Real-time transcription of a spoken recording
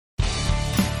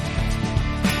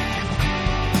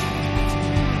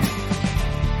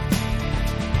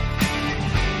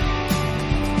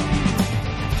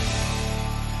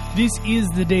This is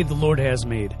the day the Lord has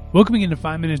made. Welcome again to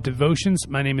 5-Minute Devotions.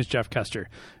 My name is Jeff Custer,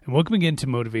 and welcome again to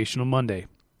Motivational Monday.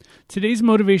 Today's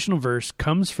motivational verse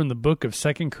comes from the book of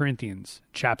 2 Corinthians,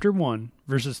 chapter 1,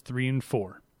 verses 3 and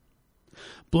 4.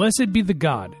 Blessed be the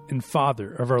God and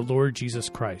Father of our Lord Jesus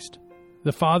Christ,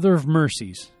 the Father of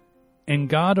mercies, and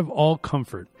God of all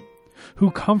comfort,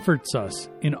 who comforts us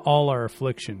in all our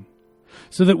affliction,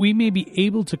 so that we may be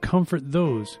able to comfort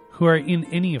those who are in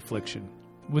any affliction,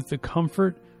 with the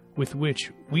comfort with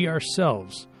which we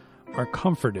ourselves are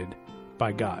comforted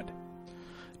by God.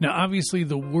 Now, obviously,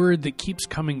 the word that keeps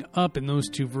coming up in those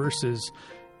two verses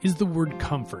is the word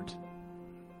comfort.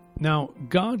 Now,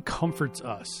 God comforts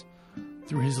us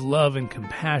through his love and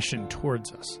compassion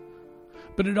towards us,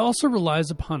 but it also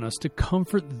relies upon us to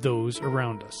comfort those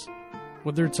around us,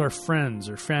 whether it's our friends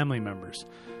or family members,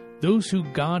 those who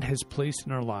God has placed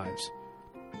in our lives.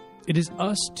 It is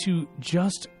us to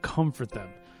just comfort them.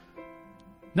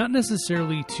 Not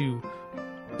necessarily to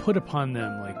put upon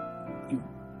them,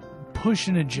 push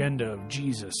an agenda of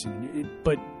Jesus,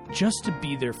 but just to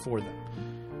be there for them.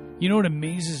 You know, it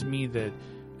amazes me that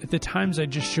at the times I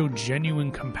just show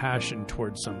genuine compassion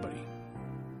towards somebody,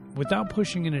 without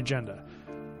pushing an agenda.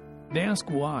 They ask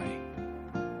why.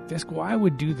 They ask why I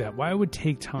would do that, why I would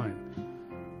take time.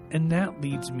 And that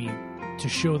leads me to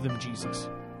show them Jesus.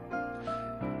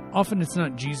 Often it's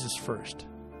not Jesus first.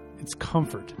 It's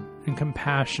comfort and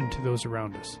compassion to those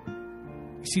around us.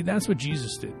 You see, that's what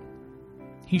Jesus did.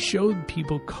 He showed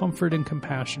people comfort and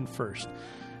compassion first,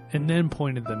 and then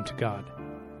pointed them to God.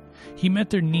 He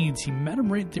met their needs. He met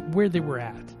them right where they were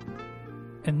at,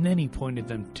 and then he pointed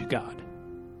them to God.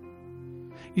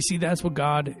 You see, that's what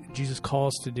Jesus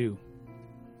calls to do.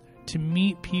 To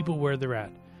meet people where they're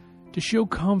at. To show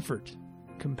comfort,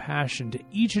 compassion to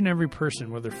each and every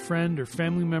person, whether friend or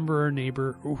family member or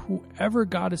neighbor or whoever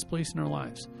God has placed in our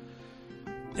lives.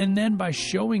 And then by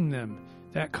showing them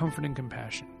that comfort and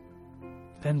compassion,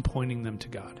 then pointing them to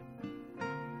God.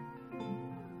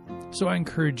 So I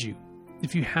encourage you,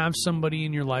 if you have somebody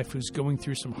in your life who's going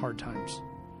through some hard times,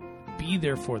 be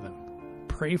there for them.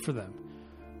 Pray for them.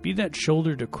 Be that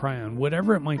shoulder to cry on,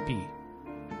 whatever it might be.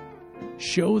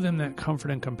 Show them that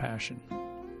comfort and compassion,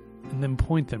 and then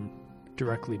point them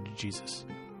directly to Jesus.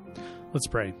 Let's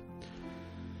pray.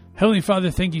 Heavenly Father,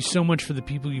 thank you so much for the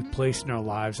people you've placed in our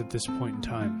lives at this point in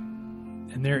time.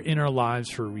 And they're in our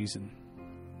lives for a reason.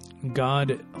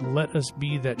 God, let us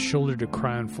be that shoulder to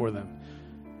cry on for them.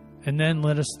 And then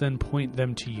let us then point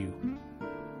them to you,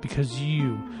 because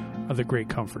you are the great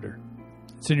comforter.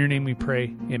 It's in your name we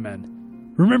pray.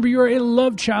 Amen. Remember, you are a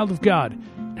loved child of God.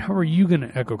 How are you going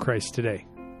to echo Christ today?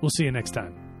 We'll see you next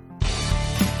time.